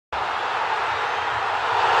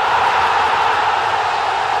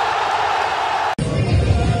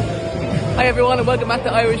Hi everyone and welcome back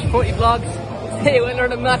to Irish Footy Vlogs. Today we're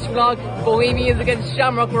learning a match vlog. Bohemians against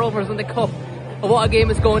Shamrock Rovers in the Cup. And what a game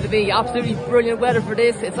it's going to be. Absolutely brilliant weather for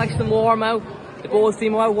this. It's actually warm out. The Bohs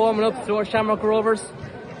team are warming up to our Shamrock Rovers.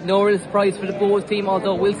 No real surprise for the Bohs team,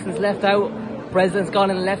 although Wilson's left out. President's gone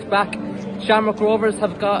in left back. Shamrock Rovers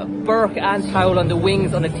have got Burke and Powell on the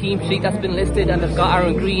wings on the team sheet that's been listed, and they've got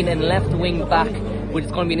Aaron Green in left wing back, which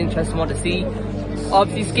is going to be an interesting one to see.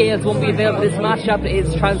 Obviously Scales won't be available for this match after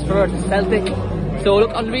his transfer to Celtic. So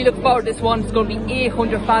look, I'm really looking forward to this one. It's going to be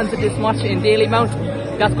 800 fans at this match in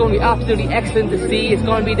Dalymount. That's going to be absolutely excellent to see. It's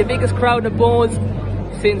going to be the biggest crowd in Bohs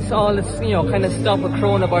since all this, kind of stuff with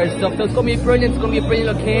coronavirus stuff. So it's going to be brilliant. It's going to be a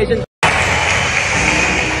brilliant occasion.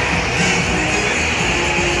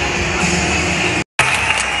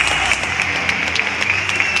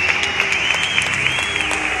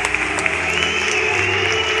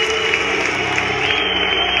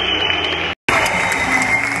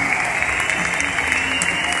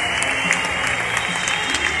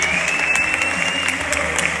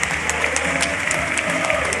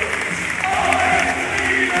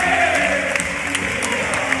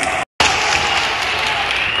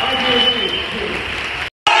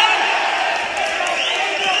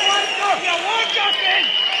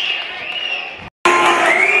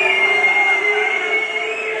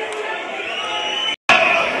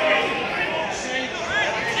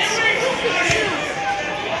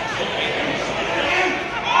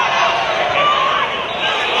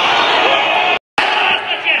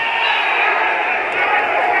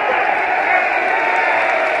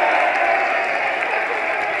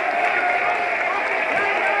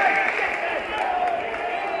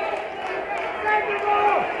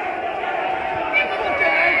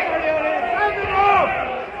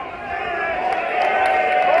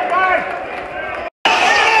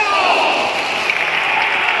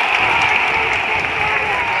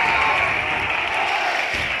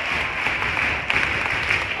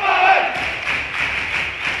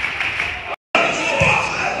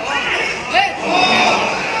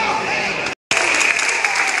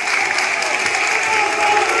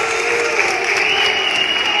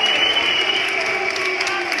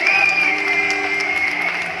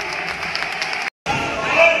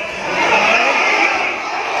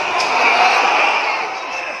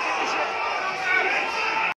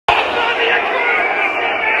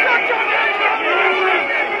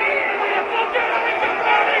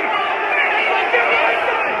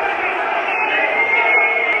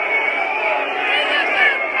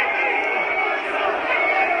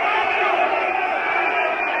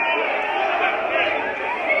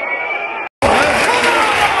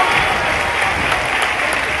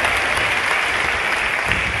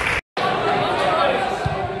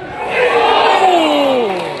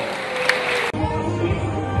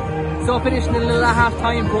 So finishing in nil at half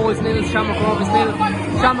time, Bohs nil, Shamrock Rovers nil.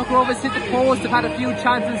 Shamrock Rovers hit the post, they've had a few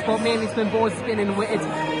chances, but mainly it's been Bohs spinning with it.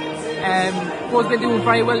 Bohs been doing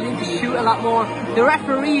very well, they need to shoot a lot more. The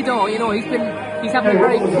referee though, he's having a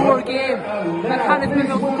very poor game. That kind of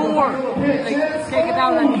been a 4, take it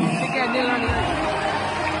down and again nil on it.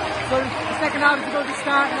 So the second half is about to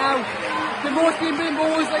start now. The most team been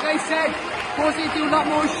Bohs, like I said. Bohs need to do a lot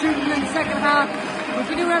more shooting in the second half. If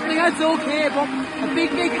we do everything else okay, but a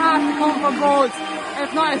big half to come from Bohs.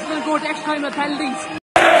 If not, it's going to go to extra time and penalties.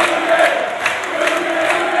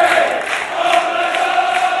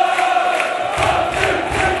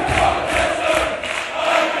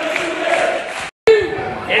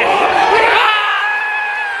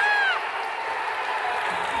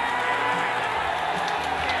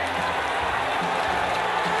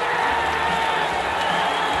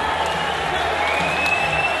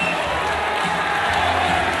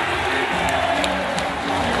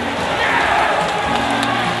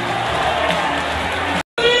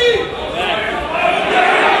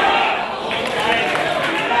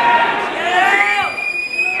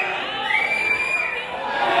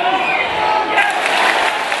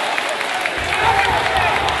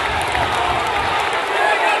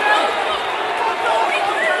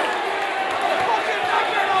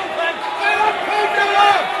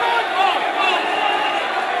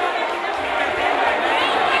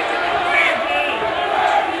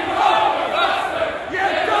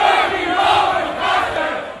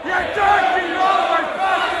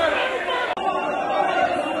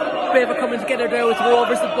 Bit of a coming together there with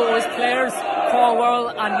Rovers and Bohs players. Cornwall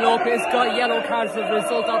and Lopez got yellow cards as a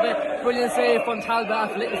result of it. Brilliant save from Talbot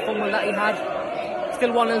after a little fumble that he had.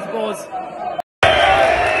 Still 1-0 to Bohs.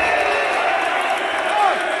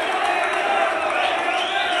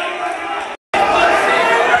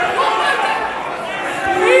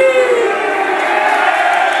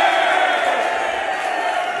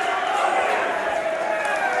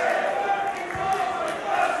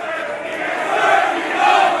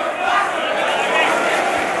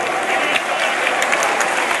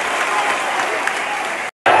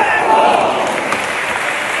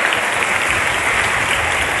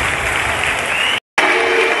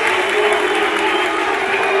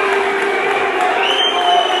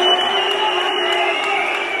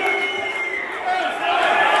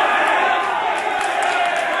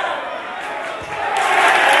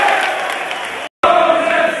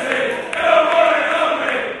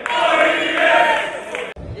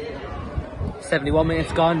 71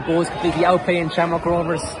 minutes gone. Bows completely outplaying Shamrock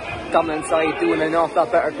Rovers. Dominant side, doing an awful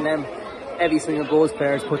lot better than them. Every single Bows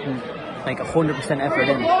player is putting like 100% effort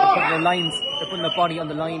in. They're putting their lines, they're putting their body on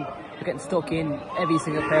the line. They're getting stuck in. Every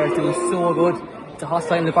single player is doing so good. It's a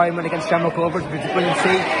hostile environment against Shamrock Rovers, which is brilliant to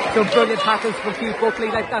see. Some brilliant tackles from Keith Buckley,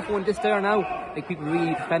 like that one just there now. Like people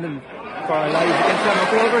really defending for our lives against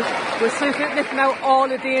Shamrock Rovers. We're still lifting out all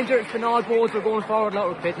the danger. It's been all Bows. We're going forward a lot.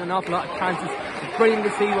 We're creating an awful lot of chances. It's brilliant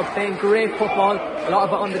to see. We're playing great football. A lot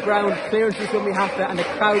of it on the ground. Clearances when we have to, and the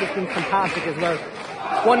crowd has been fantastic as well.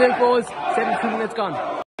 1-0 Bows, 72 minutes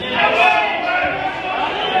gone.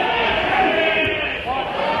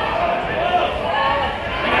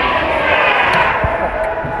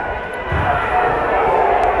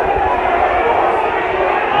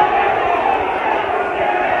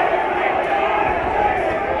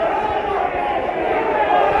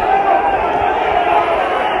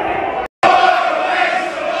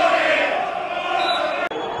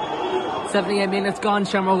 .78 minutes gone,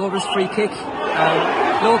 Shamrock Rovers free kick.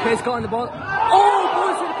 Lopez got on the ball. Oh,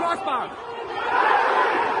 goes to the crossbar.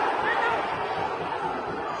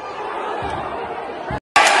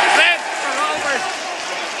 Red for Rovers.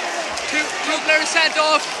 Two players sent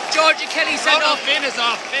off. Georgie Kelly sent off. Finn is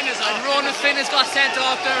off. And Ronan Finn has got sent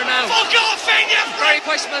off there now. Fuck off, Finn, you Very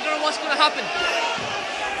questionable. I don't know what's going to happen.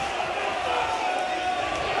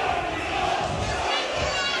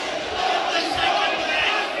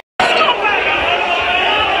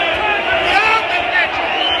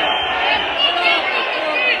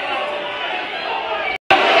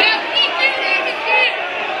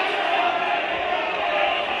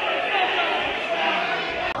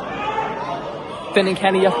 Finn and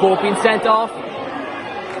Kenny have both been sent off.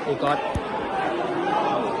 Oh God.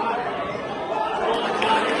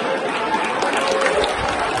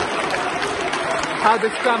 How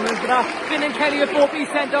they're scrambling for that. Finn and Kenny have both been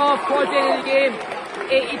sent off towards the end of the game.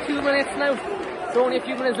 82 minutes now. There's only a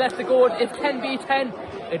few minutes left to go. It's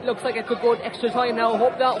 10v10. It looks like it could go to extra time now.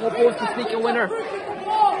 Hope that will both to sneak a winner.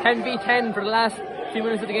 10v10 for the last few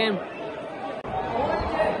minutes of the game.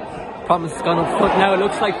 Thomas has gone up foot now. It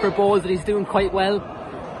looks like for Bows that he's doing quite well.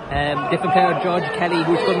 Different player, George Kelly,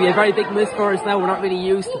 who's going to be a very big miss for us now. We're not really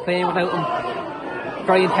used to playing without him.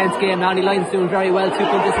 Very intense game. Nanny Lyons doing very well. 2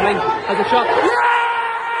 points this wing. Has a shot. Yeah!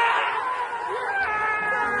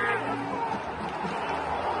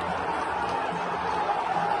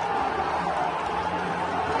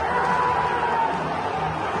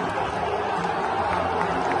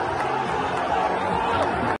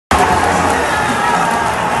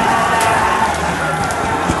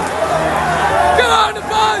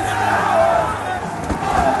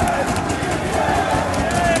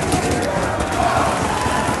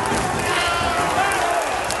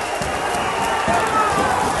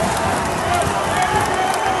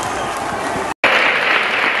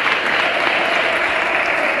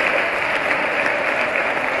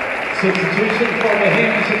 Substitution for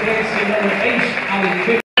Bohemians against number 8,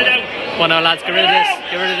 Ali. 1-0 lads, get rid of this,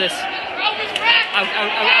 get rid of this. Out, out,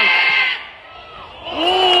 out, out.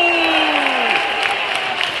 Ooh.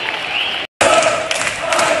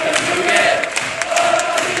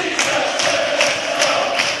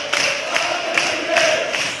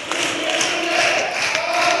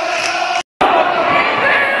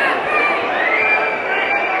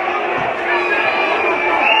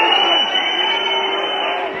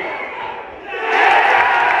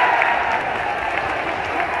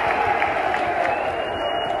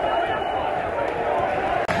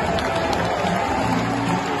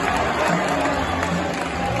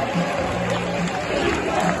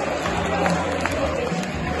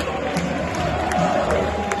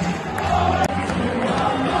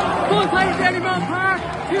 Park,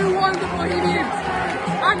 2-1 the Bohemians.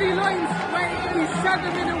 Andy Lyons went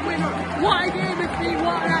 87-minute winner. What a game it's been,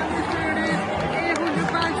 what an atmosphere it is. 800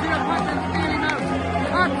 fans here at Matchday feeling out.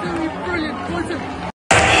 Absolutely brilliant.